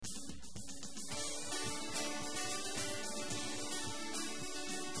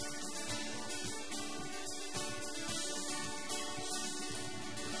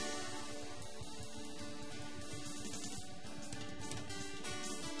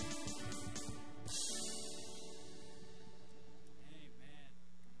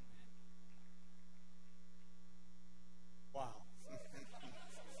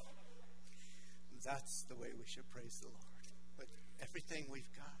That's the way we should praise the Lord. With everything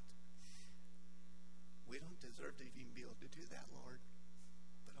we've got. We don't deserve to even be able to do that, Lord.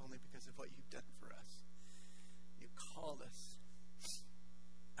 But only because of what you've done for us. You called us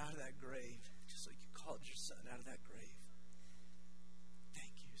out of that grave, just like you called your son out of that grave.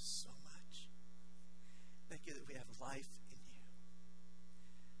 Thank you so much. Thank you that we have life in you.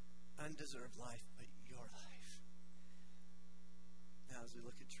 Undeserved life, but your life. Now as we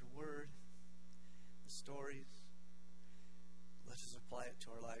look at your word, the stories, let us apply it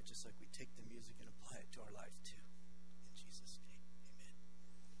to our life just like we take the music and apply it to our life too. In Jesus' name,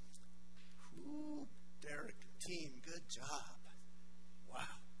 amen. Ooh, Derek, team, good job.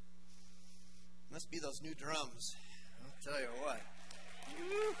 Wow. Must be those new drums. I'll tell you what.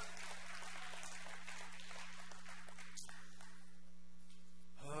 Woo.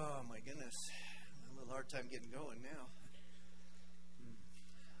 Oh, my goodness. I'm having a little hard time getting going now.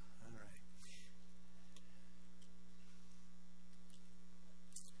 All right.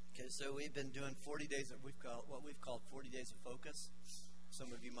 Okay, so we've been doing 40 days of what we've called 40 days of focus.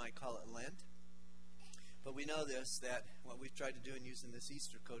 Some of you might call it Lent. But we know this, that what we've tried to do in using this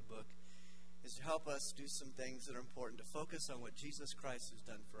Easter code book is to help us do some things that are important, to focus on what Jesus Christ has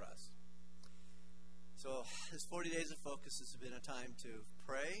done for us. So this 40 days of focus has been a time to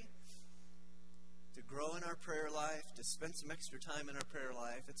pray, to grow in our prayer life, to spend some extra time in our prayer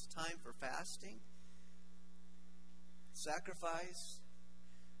life. It's a time for fasting, sacrifice,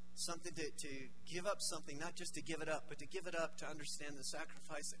 something to give up something, not just to give it up, but to give it up to understand the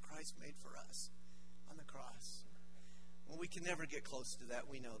sacrifice that Christ made for us on the cross. Well, we can never get close to that.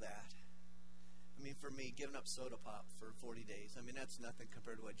 We know that. I mean, for me, giving up soda pop for 40 days, I mean, that's nothing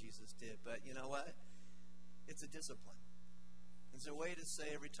compared to what Jesus did. But you know what? It's a discipline. It's a way to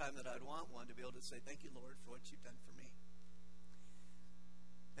say every time that I'd want one, to be able to say, thank you, Lord, for what you've done for me.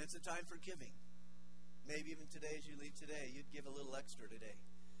 And it's a time for giving. Maybe even today, as you leave today, you'd give a little extra today.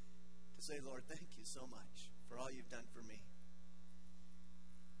 To say, Lord, thank you so much for all you've done for me.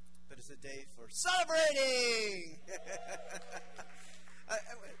 But it's a day for celebrating!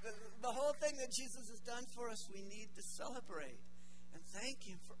 The whole thing that Jesus has done for us, we need to celebrate and thank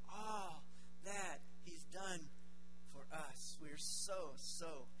Him for all that He's done for us. We are so,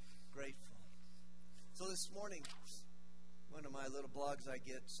 so grateful. So this morning, one of my little blogs I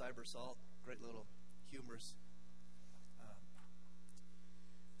get, Cybersalt, great little humorous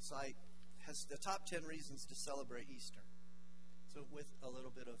site, has the top 10 reasons to celebrate Easter. So with a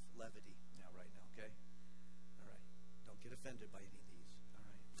little bit of levity right now, okay? All right. Don't get offended by any of these, all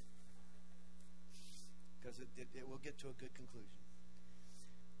right? Because it will get to a good conclusion.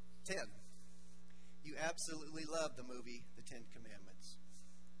 10. You absolutely love the movie The Ten Commandments.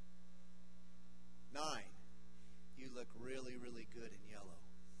 9. You look really, really good in yellow.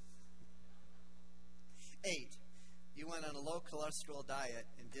 8. You went on a low cholesterol diet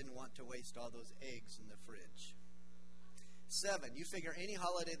and didn't want to waste all those eggs in the fridge. 7. You figure any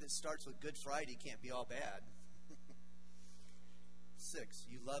holiday that starts with Good Friday can't be all bad. 6.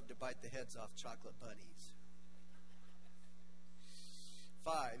 You love to bite the heads off chocolate bunnies.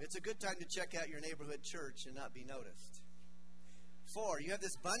 5. It's a good time to check out your neighborhood church and not be noticed. 4. You have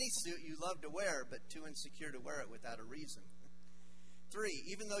this bunny suit you love to wear, but too insecure to wear it without a reason. 3.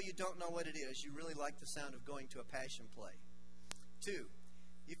 Even though you don't know what it is, you really like the sound of going to a passion play. 2.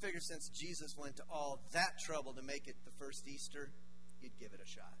 You figure since Jesus went to all that trouble to make it the first Easter, you'd give it a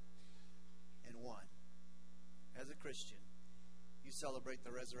shot. And 1. As a Christian, you celebrate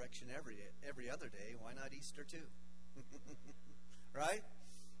the resurrection every other day. Why not Easter too? Right?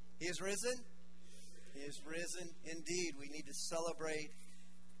 He is risen? He is risen indeed. We need to celebrate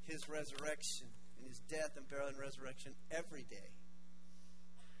His resurrection and His death and burial and resurrection every day.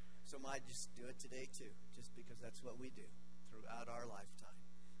 So might just do it today too, just because that's what we do throughout our lifetime,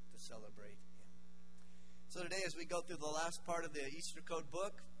 to celebrate Him. So today, as we go through the last part of the Easter Code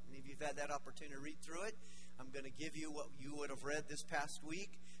book, and if you've had that opportunity to read through it, I'm going to give you what you would have read this past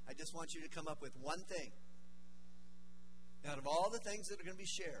week. I just want you to come up with one thing. Out of all the things that are going to be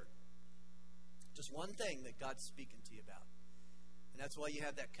shared, just one thing that God's speaking to you about. And that's why you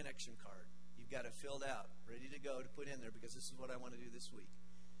have that connection card. You've got it filled out, ready to go, to put in there, because this is what I want to do this week.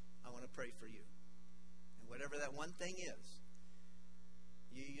 I want to pray for you. And whatever that one thing is,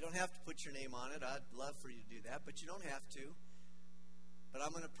 you don't have to put your name on it. I'd love for you to do that, but you don't have to. But I'm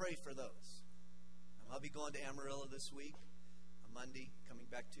going to pray for those. I'll be going to Amarillo this week, on Monday, coming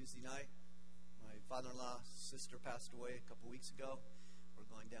back Tuesday night. My father-in-law's sister passed away a couple weeks ago. We're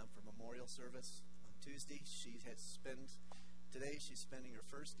going down for memorial service on Tuesday. Today she's spending her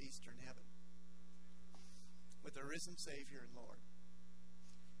first Easter in heaven with her risen Savior and Lord.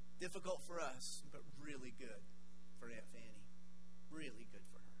 Difficult for us, but really good for Aunt Fanny. Really good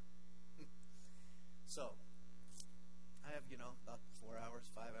for her. So, I have, about 4 hours,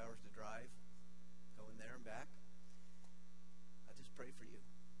 5 hours to drive, going there and back. I just pray for you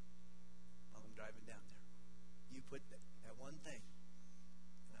while I'm driving down there. You put that one thing,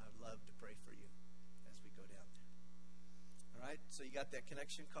 and I would love to pray for you as we go down there. All right? So you got that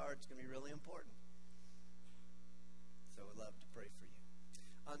connection card. It's going to be really important. So I'd love to pray for you.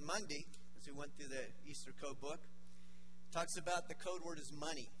 On Monday, as we went through the Easter code book, it talks about the code word is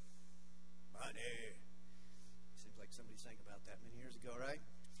money. Money. Seems like somebody sang about that many years ago, right?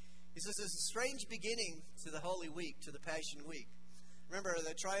 He says it's a strange beginning to the Holy Week, to the Passion Week. Remember,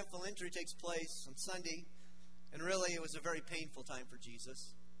 the triumphal entry takes place on Sunday, and really it was a very painful time for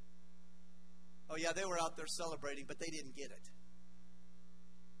Jesus. Oh yeah, they were out there celebrating, but they didn't get it.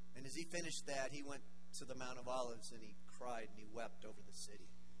 And as he finished that, he went to the Mount of Olives, and he cried and he wept over the city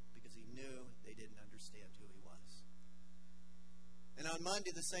because he knew they didn't understand who he was. And on Monday,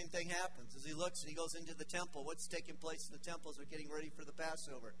 the same thing happens. As he looks and he goes into the temple, what's taking place in the temple as we're getting ready for the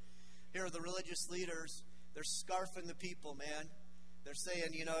Passover? Here are the religious leaders. They're scarfing the people, man. They're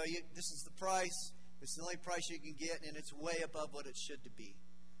saying, this is the price. It's the only price you can get, and it's way above what it should to be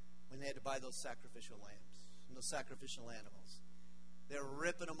when they had to buy those sacrificial lambs and those sacrificial animals. They were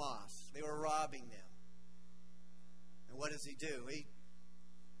ripping them off. They were robbing them. And what does he do?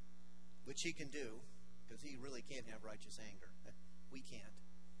 Which he can do, because he really can't have righteous anger. We can't.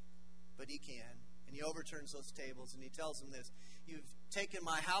 But he can. And he overturns those tables, and he tells them this. You've taken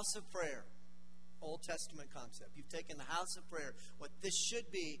my house of prayer, Old Testament concept. You've taken the house of prayer, what this should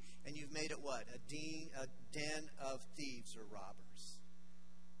be, and you've made it what? A den of thieves or robbers.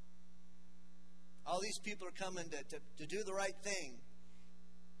 All these people are coming to do the right thing,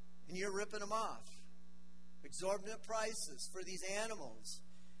 and you're ripping them off. Exorbitant prices for these animals.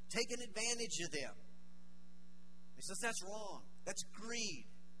 Taking advantage of them. He says that's wrong. That's greed.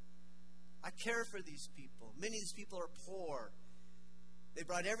 I care for these people. Many of these people are poor. They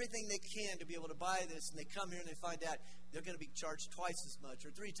brought everything they can to be able to buy this, and they come here and they find out they're going to be charged twice as much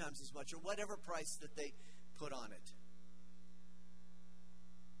or 3 times as much or whatever price that they put on it.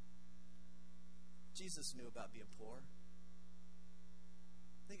 Jesus knew about being poor.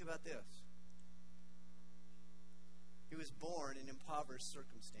 Think about this. He was born in impoverished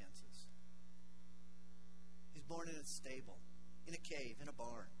circumstances. He's born in a stable, in a cave, in a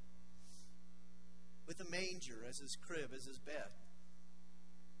barn, with a manger as his crib, as his bed.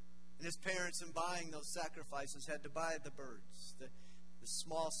 And his parents, in buying those sacrifices, had to buy the birds, the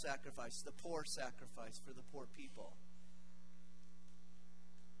small sacrifice, the poor sacrifice for the poor people.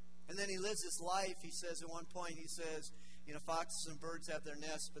 And then he lives his life, he says at one point, foxes and birds have their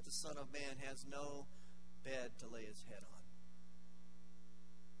nests, but the Son of Man has no bed to lay his head on.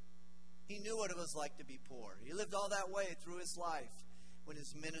 He knew what it was like to be poor. He lived all that way through his life when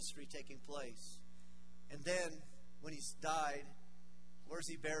his ministry taking place. And then, when he's died, where's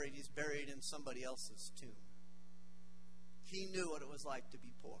he buried? He's buried in somebody else's tomb. He knew what it was like to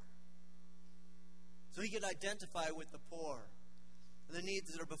be poor. So he could identify with the poor and the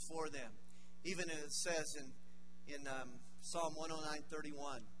needs that are before them. Even as it says in Psalm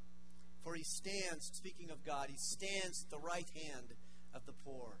 109:31, for he stands, speaking of God, he stands at the right hand of the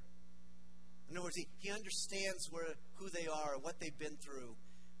poor. In other words, he understands who they are, what they've been through,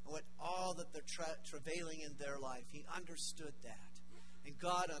 and what all that they're travailing in their life. He understood that. And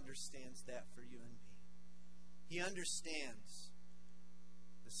God understands that for you and me. He understands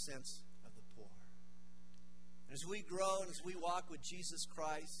the sense of the poor. And as we grow and as we walk with Jesus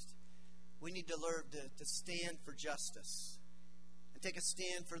Christ, we need to learn to stand for justice and take a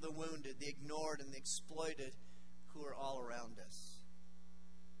stand for the wounded, the ignored, and the exploited who are all around us.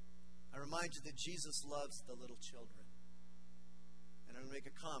 I remind you that Jesus loves the little children. And I'm going to make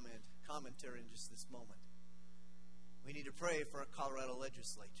a commentary in just this moment. We need to pray for our Colorado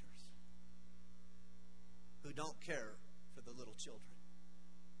legislators who don't care for the little children.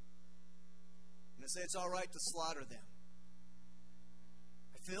 And they say it's all right to slaughter them.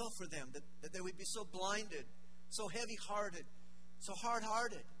 I feel for them that they would be so blinded, so heavy-hearted, so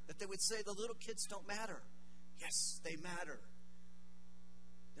hard-hearted, that they would say the little kids don't matter. Yes, they matter.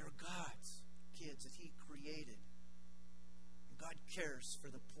 They're God's kids that He created. And God cares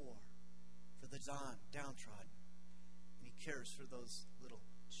for the poor, for the downtrodden. And He cares for those little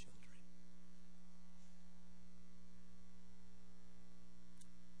children.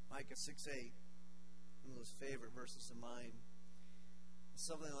 Micah 6:8, one of those favorite verses of mine. It's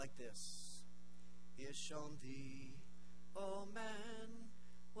something like this. He has shown thee, O man,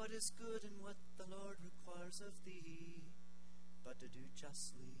 what is good and what the Lord requires of thee, but to do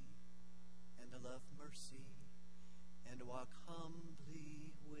justly and to love mercy, and to walk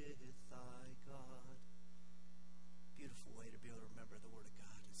humbly with thy God. Beautiful way to be able to remember the Word of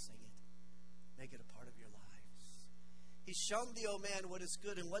God and sing it. Make it a part of your lives. He's shown thee, O man, what is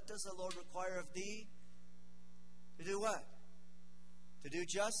good, and what does the Lord require of thee? To do what? To do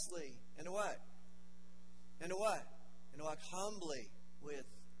justly. And to what? And to what? And to walk humbly with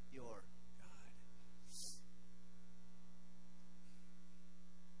your God.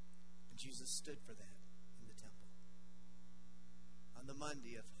 And Jesus stood for that in the temple on the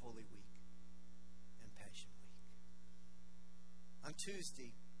Monday of Holy Week and Passion Week. On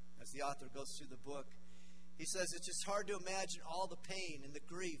Tuesday, as the author goes through the book, he says it's just hard to imagine all the pain and the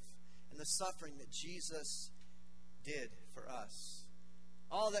grief and the suffering that Jesus did for us.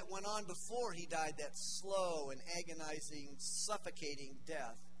 All that went on before he died, that slow and agonizing, suffocating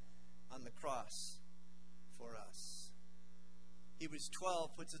death on the cross for us. Hebrews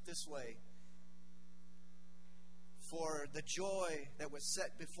 12 puts it this way: for the joy that was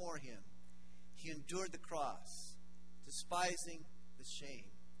set before him, he endured the cross, despising the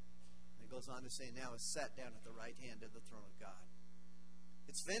shame. And it goes on to say, now is sat down at the right hand of the throne of God.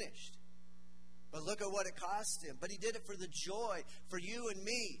 It's finished. But look at what it cost him. But he did it for the joy, for you and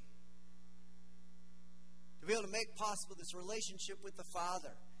me. To be able to make possible this relationship with the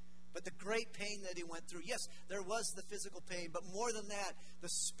Father. But the great pain that he went through. Yes, there was the physical pain, but more than that, the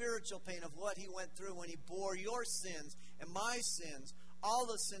spiritual pain of what he went through when he bore your sins and my sins, all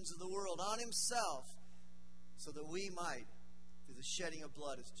the sins of the world on himself, so that we might, through the shedding of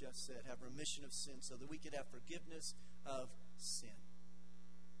blood, as Jeff said, have remission of sin, so that we could have forgiveness of sin.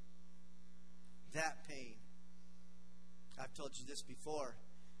 That pain. I've told you this before.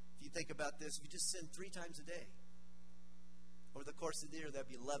 If you think about this, if you just sin 3 times a day, over the course of the year, that'd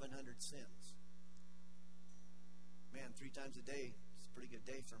be 1,100 sins. Man, 3 times a day is a pretty good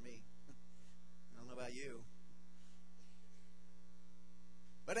day for me. I don't know about you.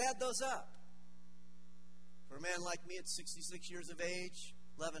 But add those up. For a man like me at 66 years of age,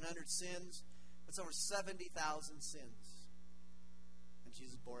 1,100 sins, that's over 70,000 sins. And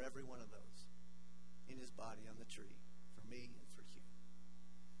Jesus bore every one of those in his body on the tree for me and for you.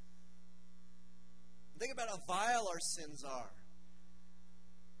 Think about how vile our sins are.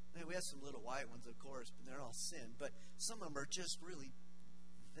 Man, we have some little white ones, of course, but they're all sin. But some of them are just really,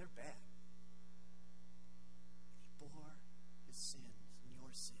 they're bad. He bore his sins and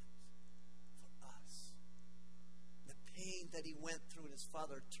your sins for us. The pain that he went through, and his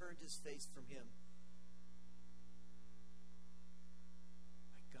Father turned his face from him.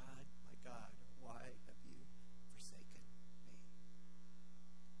 My God, why have you forsaken me?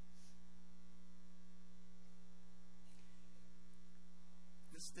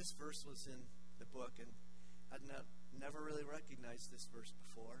 This verse was in the book, and I'd never really recognized this verse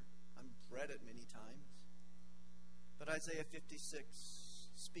before. I've read it many times. But Isaiah 56,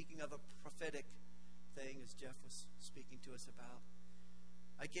 speaking of a prophetic thing, as Jeff was speaking to us about,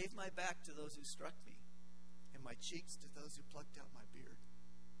 I gave my back to those who struck me, and my cheeks to those who plucked out my beard.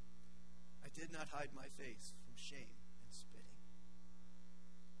 I did not hide my face from shame and spitting.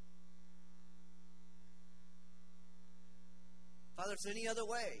 Father, if there's any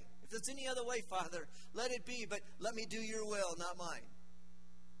other way, Father, let it be, but let me do your will, not mine.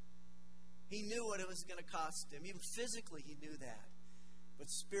 He knew what it was going to cost him. Even physically, he knew that.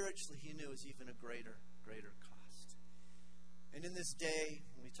 But spiritually, he knew it was even a greater cost. And in this day,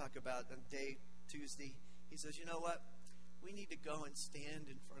 when we talk about day Tuesday, he says, you know what? We need to go and stand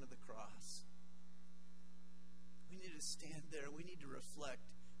in front of the cross. We need to stand there. We need to reflect,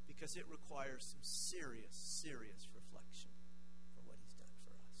 because it requires some serious reflection for what he's done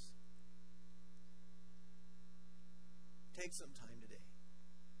for us. Take some time today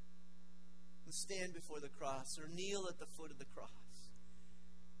and stand before the cross, or kneel at the foot of the cross,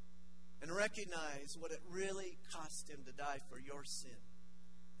 and recognize what it really cost him to die for your sin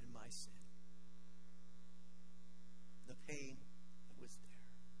and my sin. The pain that was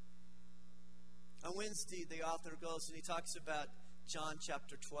there. On Wednesday, the author goes and he talks about John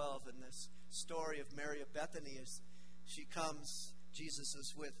chapter 12 and this story of Mary of Bethany. As she comes, Jesus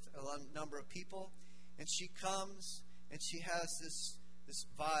is with a number of people, and she comes and she has this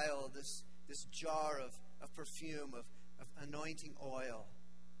vial, this jar of perfume, of anointing oil.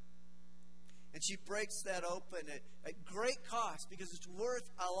 And she breaks that open at great cost, because it's worth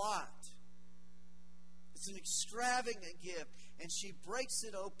a lot. It's an extravagant gift. And she breaks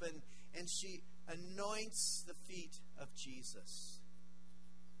it open and she anoints the feet of Jesus.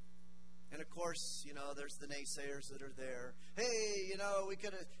 And of course, there's the naysayers that are there. Hey, we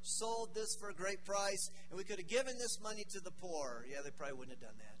could have sold this for a great price, and we could have given this money to the poor. Yeah, they probably wouldn't have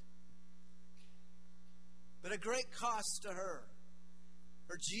done that. but a great cost to her.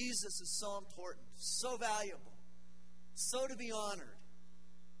 Her Jesus is so important, so valuable, so to be honored,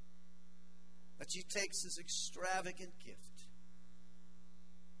 that she takes this extravagant gift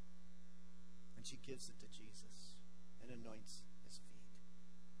and she gives it to Jesus and anoints his feet.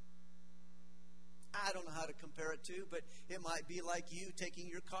 I don't know how to compare it to, but it might be like you taking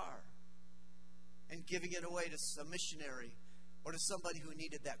your car and giving it away to some missionary or to somebody who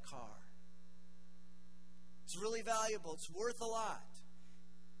needed that car. It's really valuable. It's worth a lot.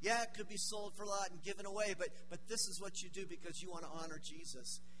 Yeah, it could be sold for a lot and given away, but this is what you do because you want to honor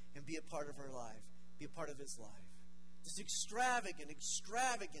Jesus and be a part of her life, be a part of his life. This extravagant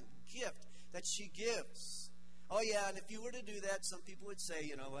gift that she gives. Oh yeah, and if you were to do that, some people would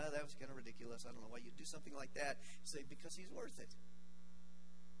say, well, that was kind of ridiculous. I don't know why you'd do something like that. Say, because he's worth it.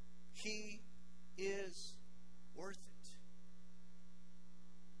 He is worth it.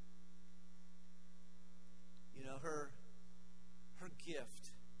 Her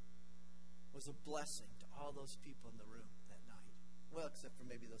gift was a blessing to all those people in the room that night. Well, except for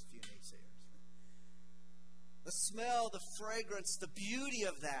maybe those few naysayers. The smell, the fragrance, the beauty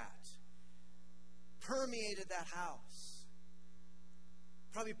of that permeated that house.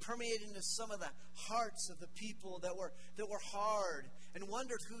 Probably permeated into some of the hearts of the people that were hard and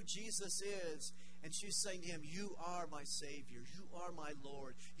wondered who Jesus is. And she's saying to him, you are my Savior. You are my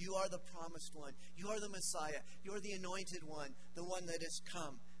Lord. You are the promised one. You are the Messiah. You are the anointed one, the one that has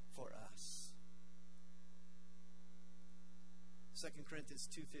come for us. 2 Corinthians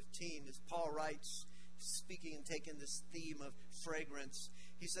 2:15, as Paul writes, speaking and taking this theme of fragrance,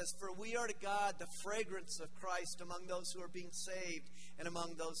 he says, for we are to God the fragrance of Christ among those who are being saved and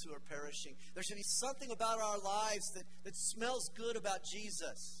among those who are perishing. There should be something about our lives that smells good about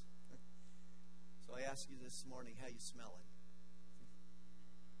Jesus. So I ask you this morning, how you smell it?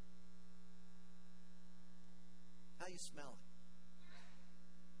 How you smell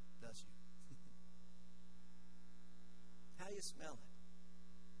it? Does you? How you smell it?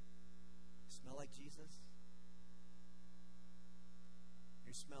 Smell like Jesus?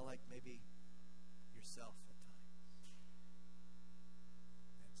 You smell like maybe yourself at times.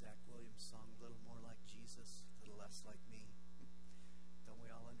 That Zach Williams song, a little more like Jesus, a little less like me. Don't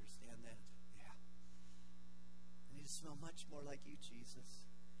we all understand that? Yeah. I need to smell much more like you, Jesus.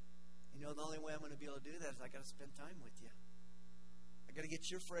 The only way I'm going to be able to do that is I got to spend time with you. I got to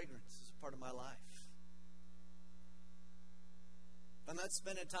get your fragrance as a part of my life. If I'm not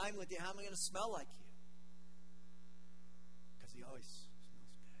spending time with you, how am I going to smell like you? Because he always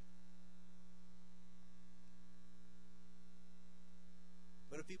smells good.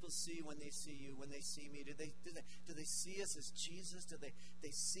 What do people see when they see you, when they see me? Do they see us as Jesus? Do they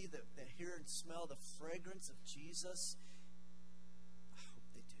see they hear and smell the fragrance of Jesus? I hope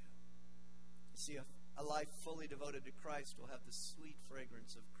they do. You see, a life fully devoted to Christ will have the sweet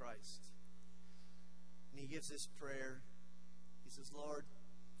fragrance of Christ. And he gives this prayer. He says, Lord,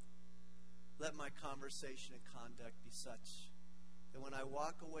 let my conversation and conduct be such that when I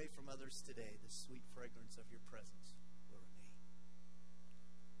walk away from others today, the sweet fragrance of your presence will remain.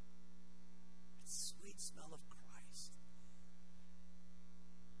 It's sweet smell of Christ.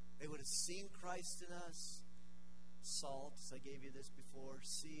 They would have seen Christ in us. Salt, as I gave you this before.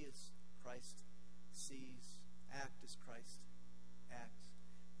 See as Christ sees. Act as Christ acts.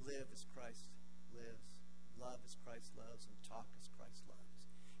 Live as Christ lives. Love as Christ loves, and talk as Christ loves.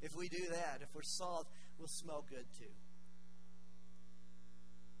 If we do that, if we're salt, we'll smell good too.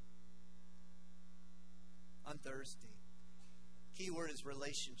 On Thursday, key word is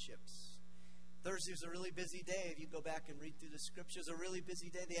relationships. Thursday was a really busy day. If you go back and read through the scriptures, a really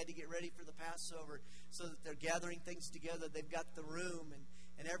busy day. They had to get ready for the Passover so that they're gathering things together. They've got the room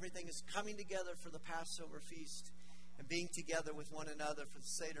and everything is coming together for the Passover feast and being together with one another for the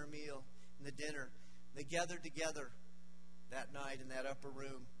Seder meal and the dinner. They gathered together that night in that upper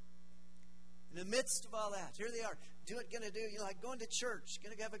room. In the midst of all that, here they are, like going to church,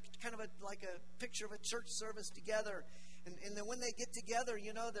 going to have like a picture of a church service together. And then when they get together,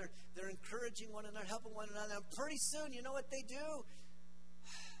 they're encouraging one another, helping one another. And pretty soon, you know what they do?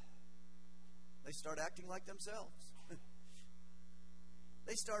 They start acting like themselves.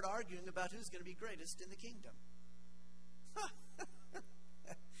 They start arguing about who's going to be greatest in the kingdom.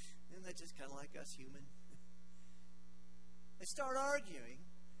 Isn't that just kind of like us human? They start arguing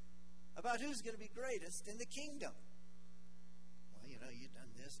about who's going to be greatest in the kingdom. Well, you've done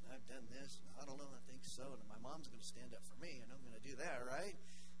this and I've done this. I don't know, I think so. And my mom's going to stand up for me and I'm going to do that, right?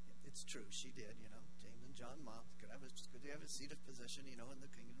 It's true, she did, James and John mom. Could have a seat of position, in the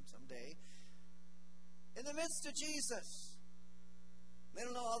kingdom someday. In the midst of Jesus, They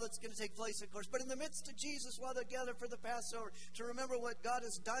don't know all that's going to take place, of course. But in the midst of Jesus, while they're gathered for the Passover, to remember what God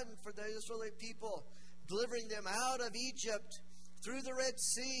has done for the Israelite people, delivering them out of Egypt, through the Red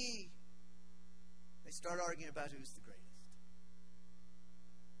Sea, they start arguing about who's the greatest.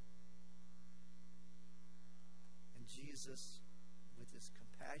 And Jesus, with his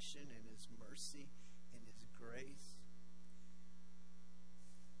compassion and his mercy and his grace,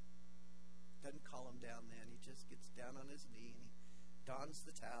 doesn't call them down then. He just gets down on his knee and he dons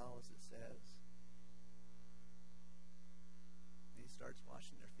the towel, as it says. And he starts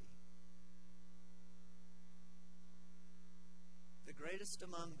washing their feet. The greatest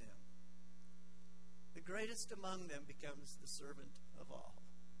among them becomes the servant of all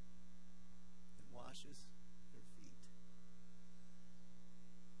and washes their feet.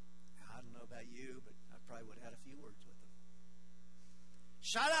 Now, I don't know about you, but I probably would have had a few words with him.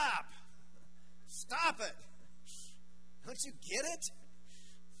 Shut up! Stop it! Don't you get it?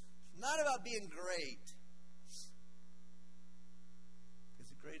 It's not about being great. Because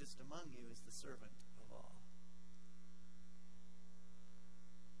the greatest among you is the servant of all.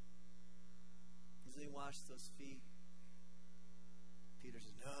 As they wash those feet, Peter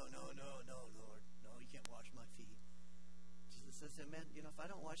says, No, Lord. No, you can't wash my feet. Jesus says, man, if I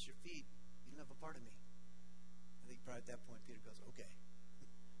don't wash your feet, you don't have a part of me. I think probably at that point, Peter goes, okay.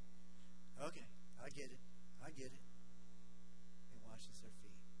 Okay, I get it. And washes their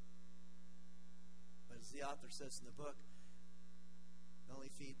feet. But as the author says in the book, the only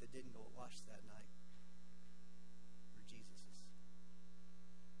feet that didn't go washed that night were Jesus's.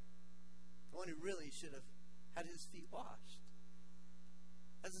 The one who really should have had his feet washed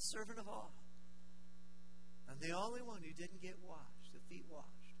as a servant of all. And the only one who didn't get washed, the feet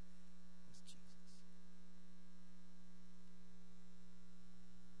washed, was Jesus.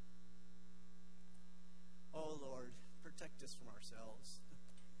 Oh Lord, protect us from ourselves.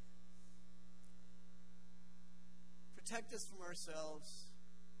 Protect us from ourselves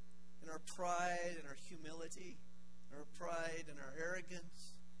in our pride and our humility, our pride and our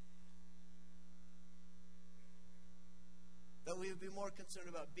arrogance. That we would be more concerned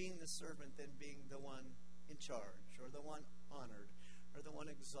about being the servant than being the one in charge, or the one honored, or the one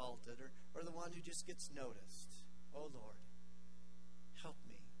exalted, or the one who just gets noticed. Oh Lord, help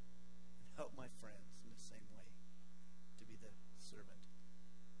me and help my friends in the same way to be the servant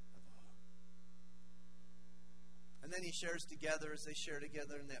of all. And then he shares together, as they share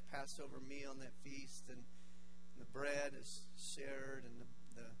together in that Passover meal and that feast, and the bread is shared, and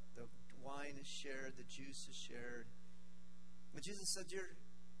the wine is shared, the juice is shared. But Jesus said,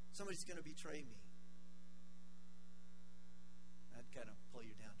 somebody's going to betray me. That'd kind of pull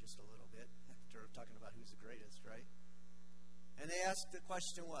you down just a little bit after talking about who's the greatest, right? And they asked the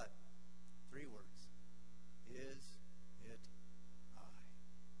question, what? 3 words. Is it I?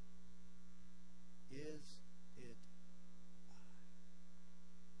 Is it I?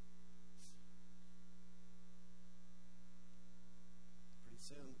 Pretty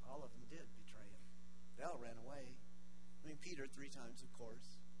soon, all of them did betray him. They all ran away. Peter 3 times, of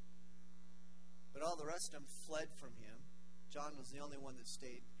course. But all the rest of them fled from him. John was the only one that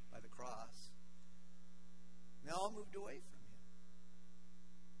stayed by the cross. And they all moved away from him.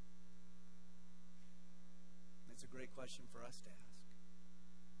 It's a great question for us to ask.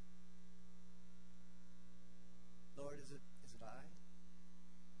 Lord, is it I?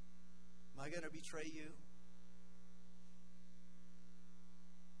 Am I going to betray you?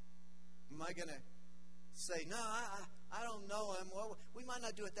 Am I going to say, no, I don't know him. Well, we might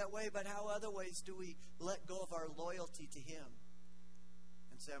not do it that way, but how other ways do we let go of our loyalty to him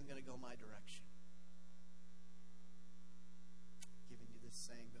and say, I'm going to go my direction? I've given you this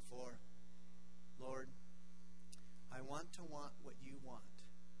saying before. Lord, I want to want what you want.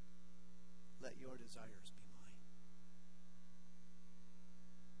 Let your desires be mine.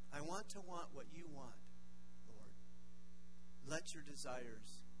 I want to want what you want, Lord. Let your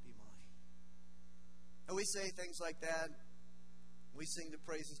desires be mine. And we say things like that. We sing the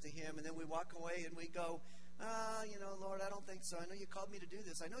praises to him, and then we walk away and we go, Lord, I don't think so. I know you called me to do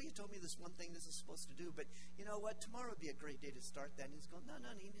this. I know you told me this one thing this is supposed to do, but you know what? Tomorrow would be a great day to start that. And he's going, no,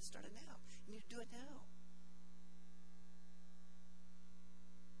 you need to start it now. You need to do it now.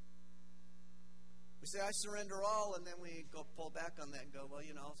 We say, I surrender all, and then we go pull back on that and go, well,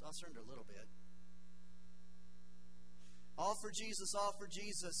 I'll surrender a little bit. All for Jesus,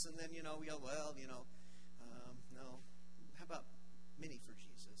 and then, we go, well, no. How about many for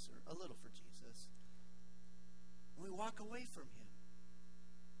Jesus, or a little for Jesus? And we walk away from him.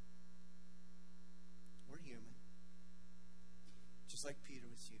 We're human. Just like Peter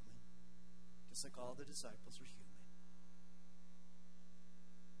was human. Just like all the disciples were human.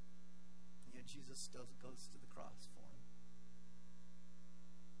 And Jesus still goes to the cross for him.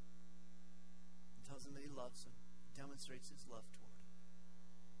 He tells him that he loves him, demonstrates his love toward him.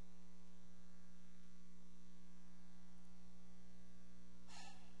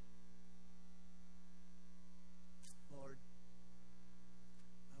 Lord,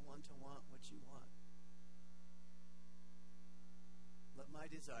 I want to want what you want. Let my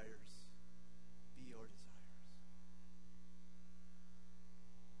desires be your desires.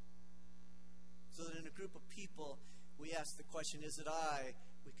 So that in a group of people, we ask the question, is it I?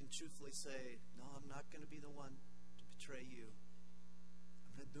 We can truthfully say, no, I'm not going to be the one to betray you.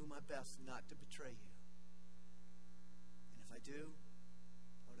 I'm going to do my best not to betray you. And if I do,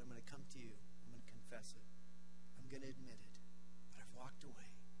 Lord, I'm going to come to you. I'm going to confess it. I'm going to admit it. But I've walked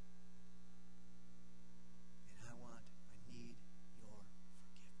away. And I need your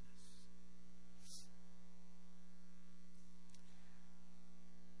forgiveness.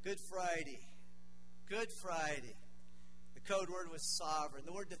 Good Friday. Good Friday. The code word was sovereign.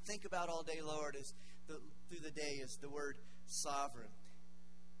 The word to think about all day, Lord, through the day is the word sovereign.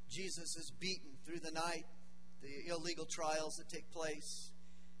 Jesus is beaten through the night, the illegal trials that take place.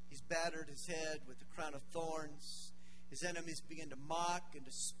 He's battered his head with the crown of thorns. His enemies begin to mock and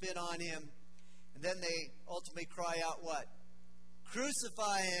to spit on him. And then they ultimately cry out what?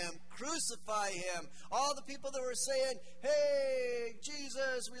 Crucify him, crucify him. All the people that were saying, hey,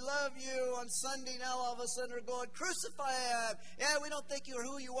 Jesus, we love you on Sunday, now all of a sudden are going, crucify him. Yeah, we don't think you're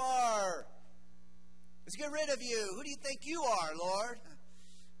who you are. Let's get rid of you. Who do you think you are, Lord?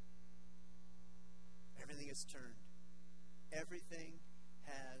 Everything has turned. Everything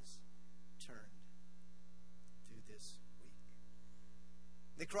has turned through this week.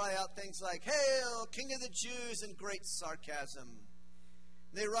 They cry out things like, hail, King of the Jews, in great sarcasm.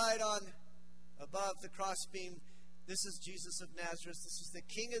 They write on above the crossbeam, this is Jesus of Nazareth. This is the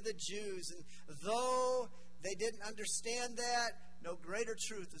King of the Jews. And though they didn't understand that, no greater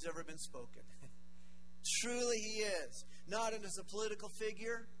truth has ever been spoken. Truly he is. Not as a political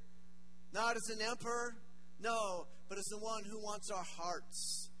figure, not as an emperor, no, but as the one who wants our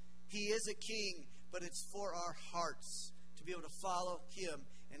hearts. He is a king, but it's for our hearts to be able to follow him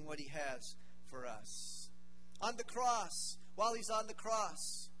and what he has for us. On the cross, while he's on the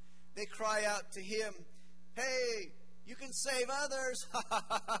cross, they cry out to him, hey, you can save others.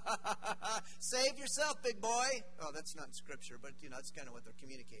 Save yourself, big boy. Oh, that's not in Scripture, but, that's kind of what they're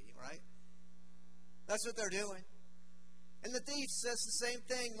communicating, right? That's what they're doing. And the thief says the same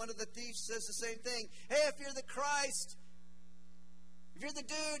thing. One of the thieves says the same thing. Hey, if you're the Christ, if you're the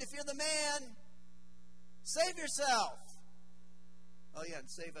dude, if you're the man, save yourself. Oh, yeah, and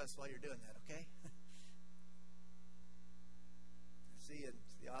save us while you're doing that, okay? See, and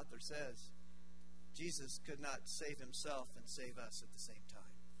the author says, Jesus could not save himself and save us at the same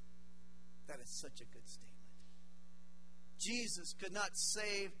time. That is such a good statement. Jesus could not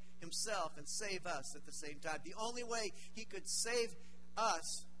save himself and save us at the same time. The only way he could save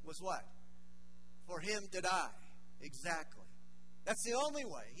us was what? For him to die. Exactly. That's the only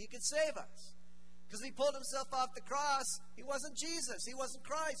way he could save us. Because he pulled himself off the cross. He wasn't Jesus. He wasn't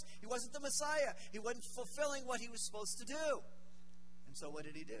Christ. He wasn't the Messiah. He wasn't fulfilling what he was supposed to do. And so what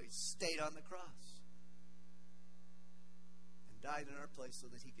did he do? He stayed on the cross and died in our place so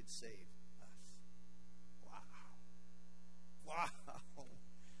that he could save us. Wow. Wow.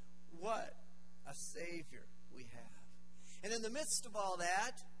 What a Savior we have. And in the midst of all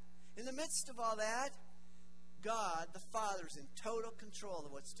that, God, the Father, is in total control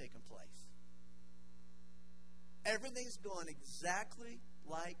of what's taken place. Everything's going exactly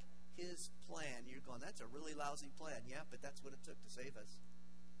like his plan. You're going, that's a really lousy plan. Yeah, but that's what it took to save us.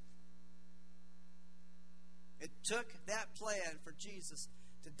 It took that plan for Jesus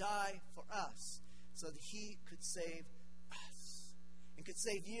to die for us so that he could save us. And could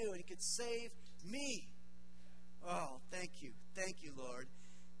save you, and he could save me. Oh, thank you. Thank you, Lord.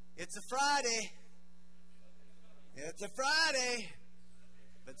 It's a Friday. It's a Friday.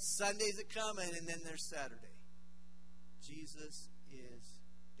 But Sunday's a coming, and then there's Saturday. Jesus is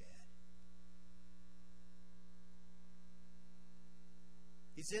dead.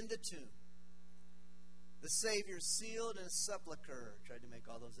 He's in the tomb. The Savior sealed in a sepulcher. Tried to make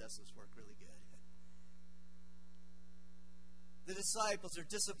all those S's work really good. The disciples are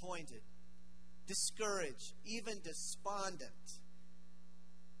disappointed, discouraged, even despondent.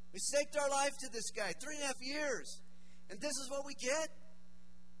 We staked our life to this guy, 3.5 years. And this is what we get?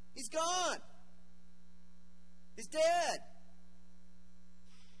 He's gone. He's dead.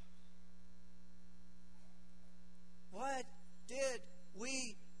 What did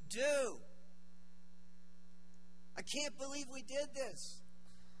we do? I can't believe we did this.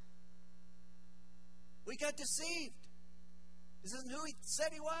 got deceived. This isn't who he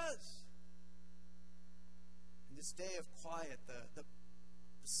said he was. And this day of quiet, the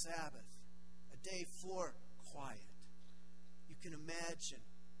Sabbath, a day for quiet, you can imagine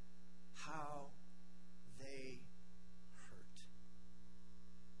how they hurt.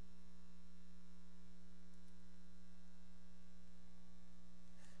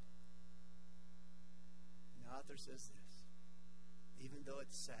 And the author says this: even though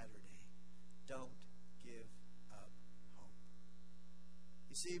it's Saturday, don't give up hope.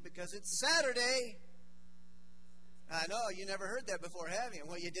 You see, because it's Saturday. I know, you never heard that before, have you?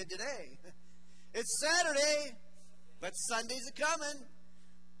 Well, you did today. It's Saturday, but Sunday's a coming.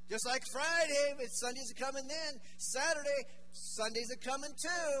 Just like Friday, but Sunday's a coming then. Saturday, Sunday's a coming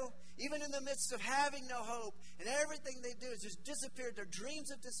too. Even in the midst of having no hope, and everything they do has just disappeared. Their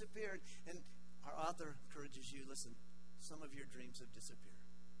dreams have disappeared. And our author encourages you, listen, some of your dreams have disappeared.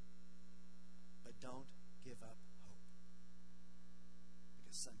 But don't give up hope.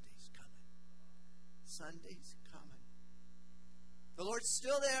 Because Sunday's coming. Sunday's coming. The Lord's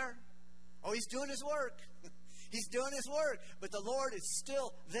still there. Oh, He's doing His work. He's doing His work. But the Lord is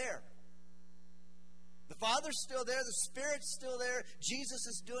still there. The Father's still there. The Spirit's still there. Jesus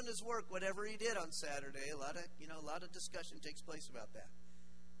is doing His work, whatever He did on Saturday. A lot of discussion takes place about that.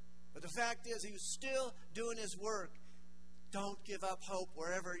 But the fact is, He was still doing His work. Don't give up hope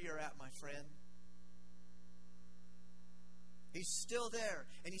wherever you're at, my friend. He's still there,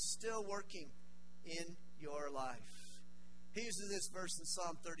 and He's still working in your life. He uses this verse in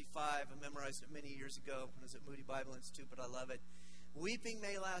Psalm 35. I memorized it many years ago when I was at Moody Bible Institute, but I love it. Weeping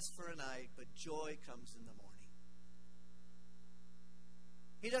may last for a night, but joy comes in the morning.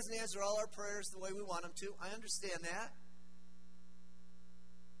 He doesn't answer all our prayers the way we want Him to. I understand that.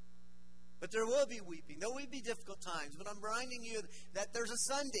 But there will be weeping. There will be difficult times. But I'm reminding you that there's a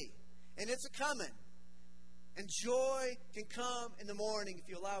Sunday, and it's a coming. And joy can come in the morning if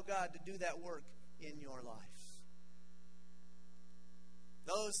you allow God to do that work in your life.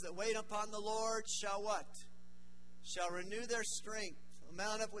 Those that wait upon the Lord shall what? Shall renew their strength. They'll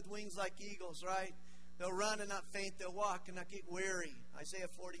mount up with wings like eagles, right? They'll run and not faint. They'll walk and not get weary. Isaiah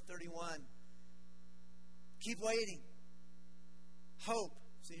 40:31. Keep waiting. Hope.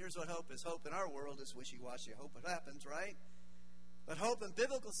 See, here's what hope is. Hope in our world is wishy-washy. Hope it happens, right? But hope in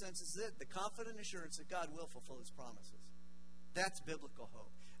biblical sense is it, the confident assurance that God will fulfill His promises. That's biblical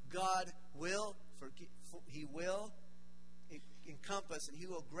hope. God will forgive. He will encompass, and He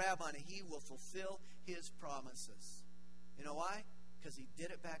will grab on, and He will fulfill His promises. You know why? Because He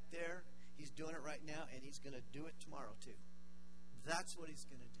did it back there. He's doing it right now, and He's going to do it tomorrow too. That's what He's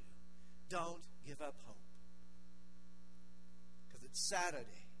going to do. Don't give up hope. Because it's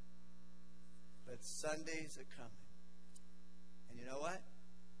Saturday, but Sundays are coming. And you know what?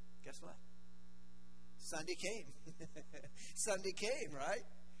 Guess what? Sunday came. Sunday came, right?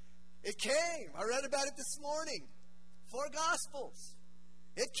 It came. I read about it this morning. 4 Gospels.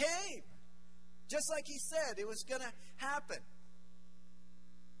 It came. Just like He said it was going to happen.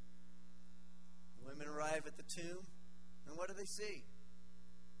 The women arrive at the tomb, and what do they see?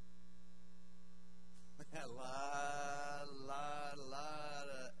 A lot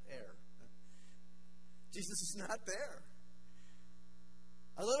of air. Jesus is not there.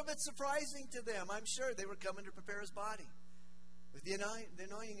 A little bit surprising to them. I'm sure they were coming to prepare His body with the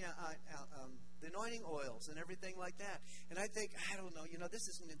anointing oils and everything like that. And I think, I don't know, this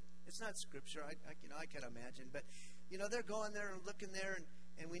isn't, it's not Scripture. I can imagine, but they're going there and looking there,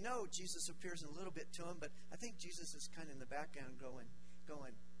 and we know Jesus appears a little bit to them, but I think Jesus is kind of in the background going,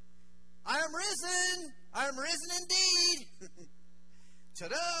 I am risen! I am risen indeed!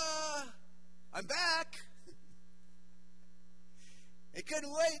 Ta-da! I'm back! He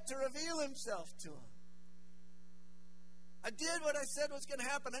couldn't wait to reveal Himself to them. I did what I said was going to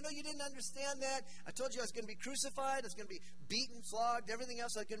happen. I know you didn't understand that. I told you I was going to be crucified. I was going to be beaten, flogged, everything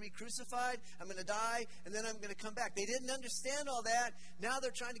else. I was going to be crucified. I'm going to die, and then I'm going to come back. They didn't understand all that. Now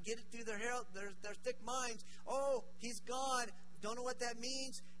they're trying to get it through their thick minds. Oh, He's gone. Don't know what that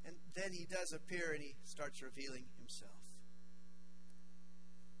means. And then He does appear, and He starts revealing Himself.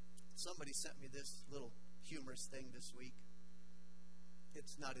 Somebody sent me this little humorous thing this week.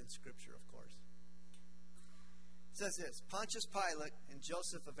 It's not in Scripture, of course. It says this: Pontius Pilate and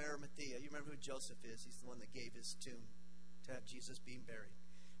Joseph of Arimathea. You remember who Joseph is? He's the one that gave his tomb to have Jesus being buried.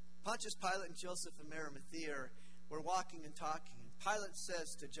 Pontius Pilate and Joseph of Arimathea were walking and talking. And Pilate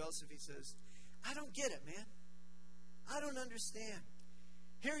says to Joseph, he says, I don't get it, man. I don't understand.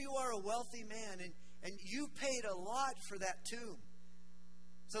 Here you are, a wealthy man, and you paid a lot for that tomb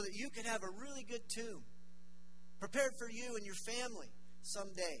so that you could have a really good tomb prepared for you and your family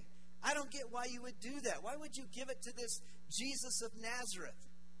someday. I don't get why you would do that. Why would you give it to this Jesus of Nazareth?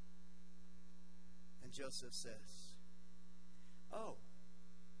 And Joseph says, oh,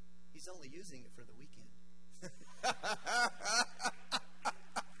 he's only using it for the weekend.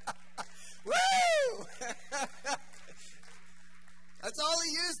 Woo! That's all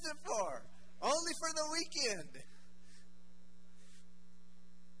he used it for. Only for the weekend.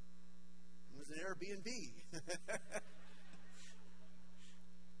 It was an Airbnb.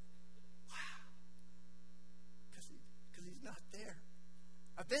 Wow. Because he's not there.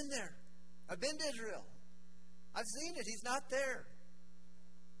 I've been there. I've been to Israel. I've seen it. He's not there.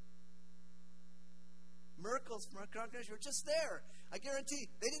 Miracles from our congregation were just there. I guarantee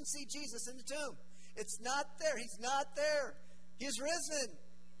they didn't see Jesus in the tomb. It's not there. He's not there. He's risen.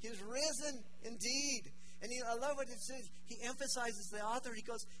 He's risen indeed. And I love what it says. He emphasizes the author. He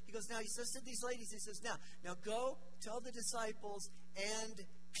goes, now he says to these ladies, he says, now go tell the disciples and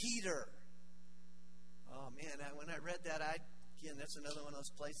Peter. Oh man, when I read that, again, that's another one of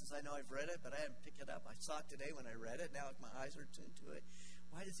those places I know I've read it, but I haven't picked it up. I saw it today when I read it. Now my eyes are tuned to it.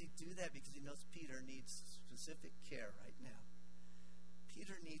 Why does he do that? Because he knows Peter needs specific care right now.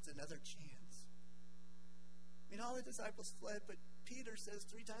 Peter needs another chance. I mean, all the disciples fled, but Peter says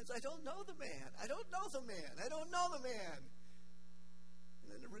 3 times, I don't know the man. I don't know the man. I don't know the man.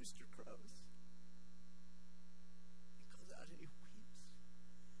 And then the rooster crows. He goes out and he weeps.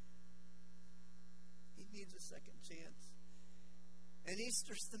 He needs a second chance. And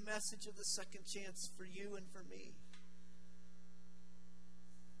Easter's the message of the second chance for you and for me.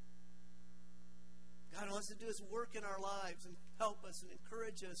 God wants to do His work in our lives and help us and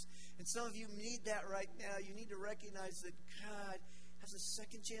encourage us. And some of you need that right now. You need to recognize that God has a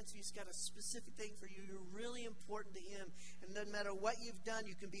second chance. He's got a specific thing for you. You're really important to Him. And no matter what you've done,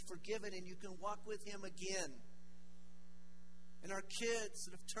 you can be forgiven and you can walk with Him again. And our kids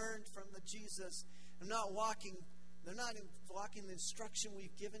that have turned from the Jesus are not walking. They're not walking the instruction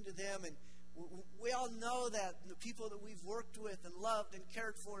we've given to them. And we all know that. And the people that we've worked with and loved and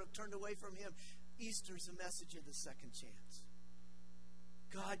cared for have turned away from Him. Easter's a message of the second chance.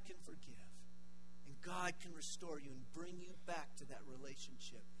 God can forgive. And God can restore you and bring you back to that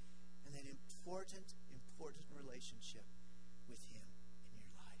relationship. And that important relationship with Him in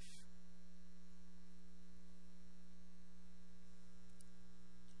your life.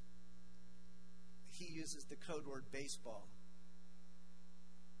 He uses the code word baseball.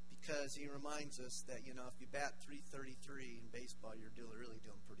 Because he reminds us that, if you bat .333 in baseball, you're really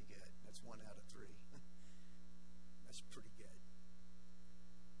doing pretty good. That's 1 out of 3. That's pretty good.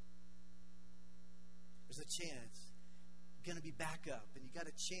 There's a chance. You're going to be back up, and you got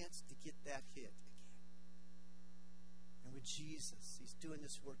a chance to get that hit again. And with Jesus, He's doing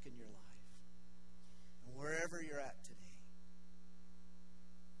this work in your life. And wherever you're at today,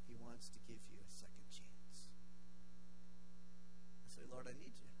 He wants to give you a second chance. I say, Lord, I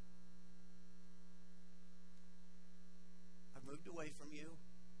need you. I've moved away from you.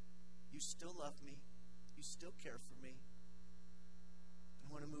 You still love me. You still care for me. I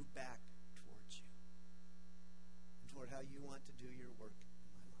want to move back towards you. And toward how you want to do your work in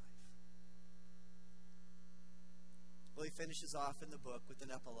my life. Well, he finishes off in the book with an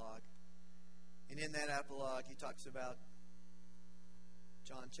epilogue. And in that epilogue, he talks about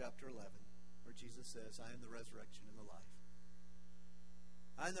John chapter 11, where Jesus says, I am the resurrection and the life.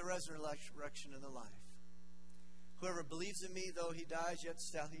 I am the resurrection and the life. Whoever believes in me, though he dies, yet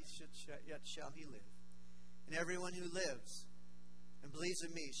shall he live. And everyone who lives and believes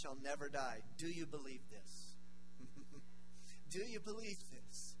in me shall never die. Do you believe this? Do you believe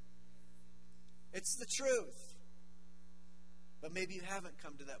this? It's the truth. But maybe you haven't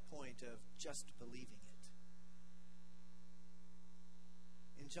come to that point of just believing it.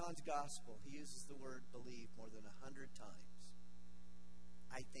 In John's gospel, he uses the word believe more than 100 times.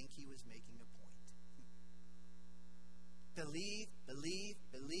 I think he was making a point. Believe, believe,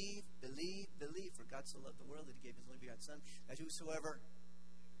 believe, believe, believe. For God so loved the world that He gave His only begotten Son, that whosoever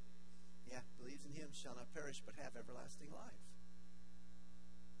believes in Him shall not perish but have everlasting life.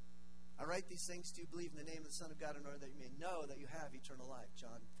 I write these things to you, believe in the name of the Son of God, in order that you may know that you have eternal life.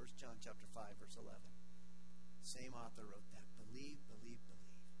 1 John chapter 5, verse 11. Same author wrote that. Believe, believe,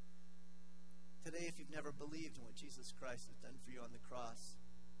 believe. Today, if you've never believed in what Jesus Christ has done for you on the cross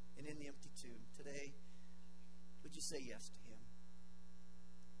and in the empty tomb, today, would you say yes to Him?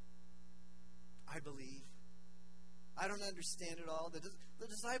 I believe. I don't understand it all. The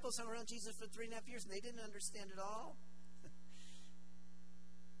disciples hung around Jesus for 3.5 years and they didn't understand it all.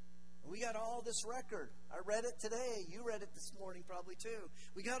 We got all this record. I read it today. You read it this morning probably too.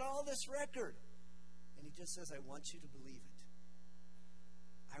 We got all this record. And He just says, I want you to believe it.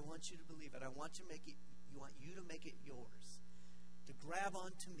 I want you to believe it. I want you to make it yours. To grab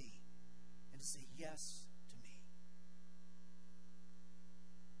onto me and to say yes to me.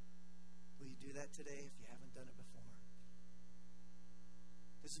 Will you do that today if you haven't done it before?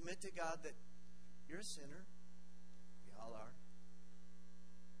 Just admit to God that you're a sinner. We all are.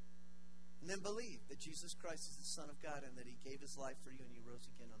 And then believe that Jesus Christ is the Son of God and that He gave His life for you and He rose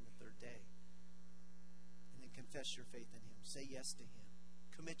again on the third day. And then confess your faith in Him. Say yes to Him.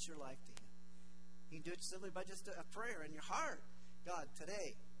 Commit your life to Him. You can do it simply by just a prayer in your heart. God,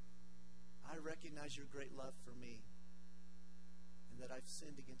 today, I recognize your great love for me and that I've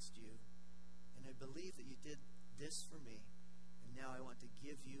sinned against you. And I believe that you did this for me. And now I want to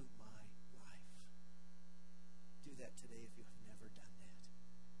give you my life. Do that today if you have never done that.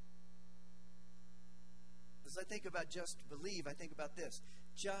 As I think about just believe, I think about this.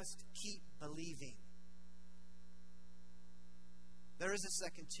 Just keep believing. There is a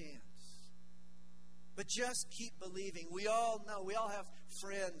second chance. But just keep believing. We all know, we all have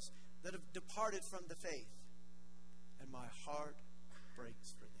friends that have departed from the faith. And my heart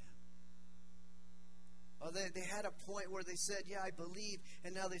breaks for them. Oh, they had a point where they said, yeah, I believe.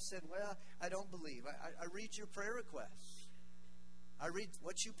 And now they said, well, I don't believe. I read your prayer requests. I read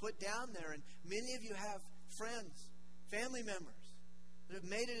what you put down there. And many of you have friends, family members that have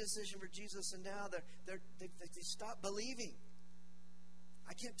made a decision for Jesus. And now they stop believing.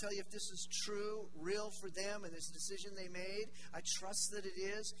 I can't tell you if this is true, real for them and this decision they made. I trust that it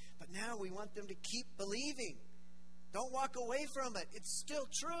is. But now we want them to keep believing. Don't walk away from it. It's still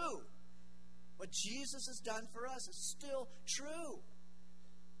true. What Jesus has done for us is still true.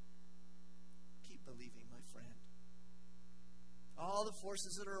 Keep believing, my friend. All the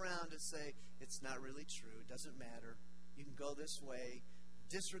forces that are around us say, it's not really true. It doesn't matter. You can go this way.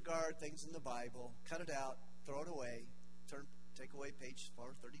 Disregard things in the Bible. Cut it out. Throw it away. Take away page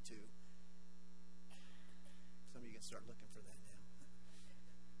 432. Some of you can start looking for that now.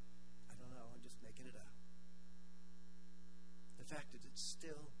 I don't know. I'm just making it up. The fact is, it's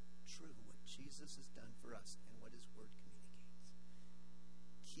still true what Jesus has done for us and what His Word communicates.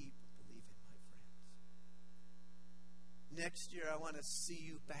 Keep believing, my friends. Next year, I want to see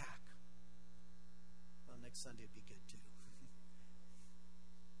you back. Well, next Sunday would be good too.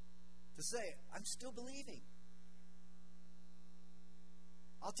 To say, I'm still believing.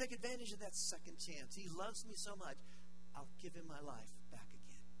 I'll take advantage of that second chance. He loves me so much, I'll give Him my life back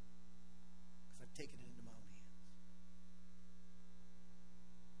again. Because I've taken it into my own hands.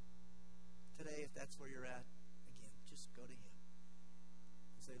 Today, if that's where you're at, again, just go to Him.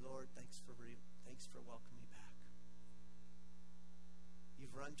 And say, Lord, thanks for welcoming me back.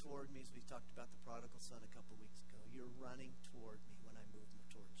 You've run toward me as we talked about the prodigal son a couple weeks ago. You're running toward me when I move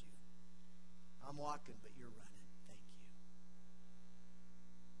towards you. I'm walking, but you're running.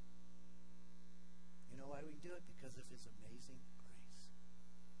 You know why we do it? Because of His amazing grace.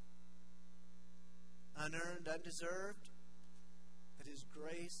 Unearned, undeserved, but His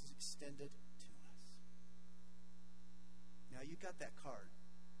grace is extended to us. Now, you got that card,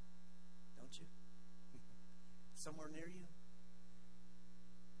 don't you? Somewhere near you?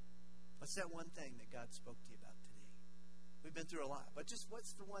 What's that one thing that God spoke to you about today? We've been through a lot, but just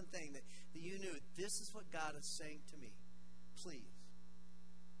what's the one thing that you knew, this is what God is saying to me? Please,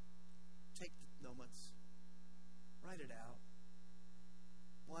 take the moments, write it out.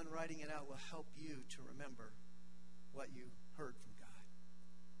 One, writing it out will help you to remember what you heard from God.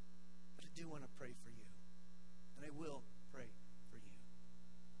 But I do want to pray for you. And I will pray for you.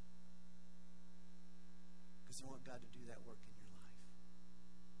 Because I want God to do that work in your life.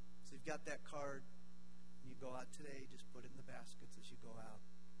 So you've got that card. When you go out today, just put it in the baskets as you go out.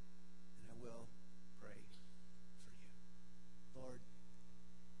 And I will pray for you. Lord,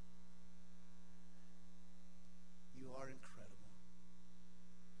 you are incredible.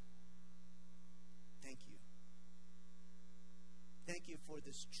 Thank you. Thank you for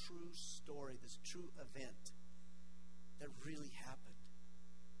this true story, this true event that really happened.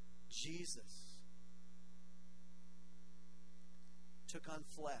 Jesus took on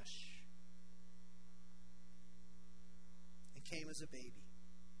flesh and came as a baby.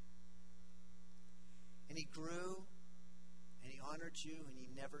 And He grew and He honored you and He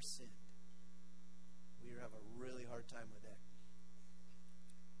never sinned. We have a really hard time with that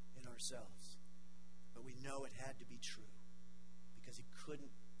in ourselves. But we know it had to be true because He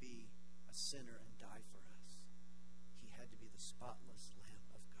couldn't be a sinner and die for us. He had to be the spotless Lamb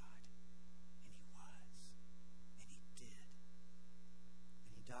of God. And He was. And He did.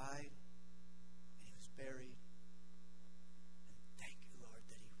 And He died. And He was buried. And thank you, Lord,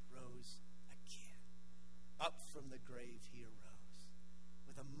 that He rose again. Up from the grave He arose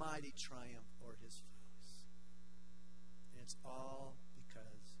with a mighty triumph o'er his foes. And it's all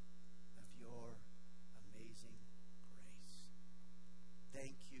because of your amazing grace.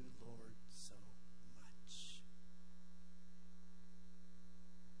 Thank you, Lord, so much.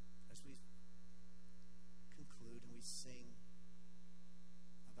 As we conclude and we sing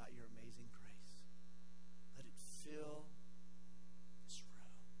about your amazing grace, let it fill this room.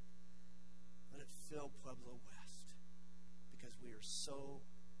 Let it fill Pueblo West, because we are so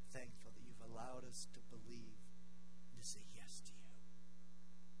thankful that you've allowed us to believe and to say yes to you.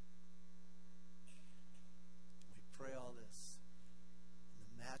 We pray all this in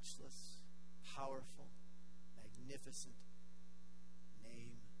the matchless, powerful, magnificent,